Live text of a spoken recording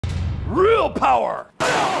real power.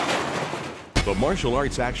 The martial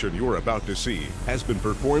arts action you're about to see has been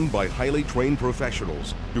performed by highly trained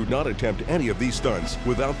professionals. Do not attempt any of these stunts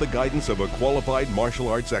without the guidance of a qualified martial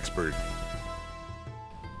arts expert.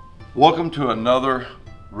 Welcome to another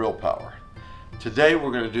Real Power. Today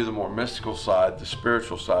we're going to do the more mystical side, the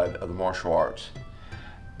spiritual side of the martial arts.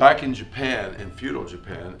 Back in Japan, in feudal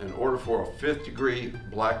Japan, in order for a 5th degree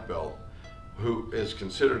black belt, who is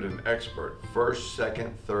considered an expert, 1st,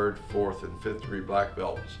 2nd, 3rd, 4th, and 5th degree black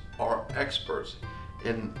belts are experts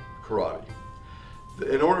in karate.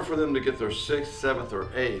 In order for them to get their 6th, 7th, or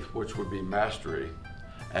 8th, which would be mastery,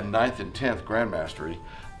 and 9th and 10th grand mastery,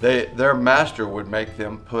 their master would make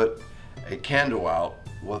them put a candle out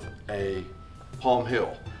with a palm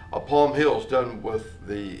heel. A palm heel is done with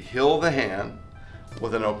the heel of the hand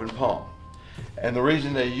with an open palm. And the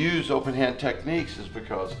reason they use open hand techniques is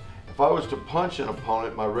because if I was to punch an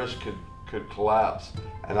opponent, my wrist could collapse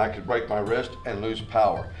and I could break my wrist and lose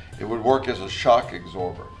power. It would work as a shock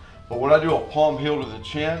absorber. But when I do a palm heel to the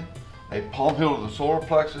chin, a palm heel to the solar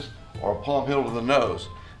plexus, or a palm heel to the nose,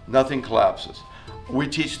 nothing collapses. We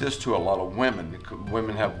teach this to a lot of women.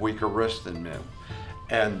 Women have weaker wrists than men.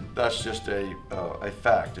 And that's just a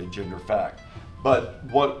fact, a gender fact. But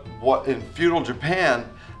what in feudal Japan,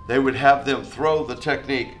 they would have them throw the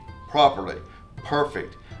technique properly,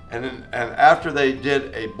 perfect. And after they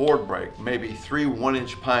did a board break, maybe 3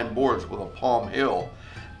 1-inch pine boards with a palm heel,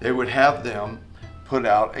 they would have them put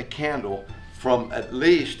out a candle from at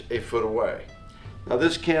least a foot away. Now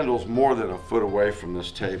this candle's more than a foot away from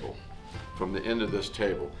this table, from the end of this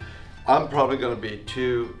table. I'm probably going to be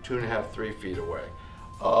 2.5, 3 feet away.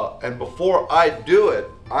 And before I do it,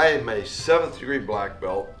 I am a 7th degree black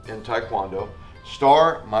belt in Taekwondo.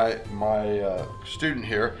 Star, my student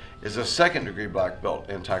here, is a 2nd degree black belt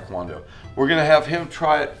in Taekwondo. We're going to have him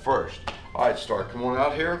try it first. All right, Star, come on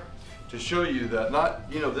out here to show you that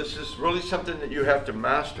this is really something that you have to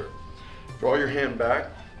master. Draw your hand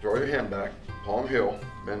back, palm heel,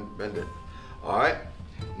 bend it. All right,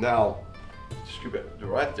 now, scoop it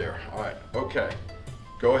right there. All right, okay.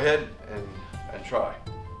 Go ahead and try.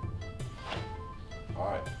 All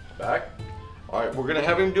right, back. All right, we're gonna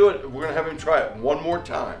have him do it. We're gonna have him try it one more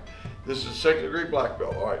time. This is a 2nd degree black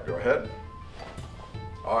belt. All right, go ahead.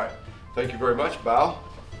 All right, thank you very much, bow.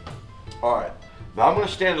 All right, now I'm gonna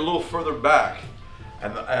stand a little further back,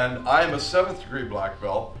 and I am a 7th degree black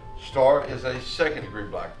belt. Star is a 2nd degree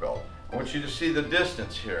black belt. I want you to see the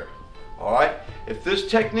distance here. All right, if this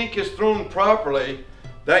technique is thrown properly,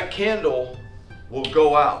 that candle will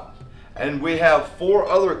go out. And we have 4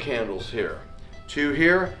 other candles here, 2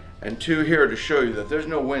 here and 2 here, to show you that there's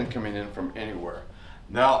no wind coming in from anywhere.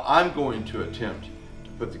 Now I'm going to attempt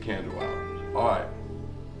to put the candle out. All right.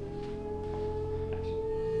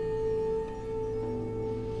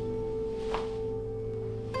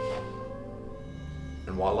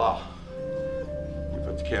 And voila, we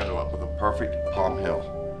put the candle up with a perfect palm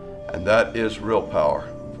heel. And that is Real Power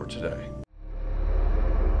for today.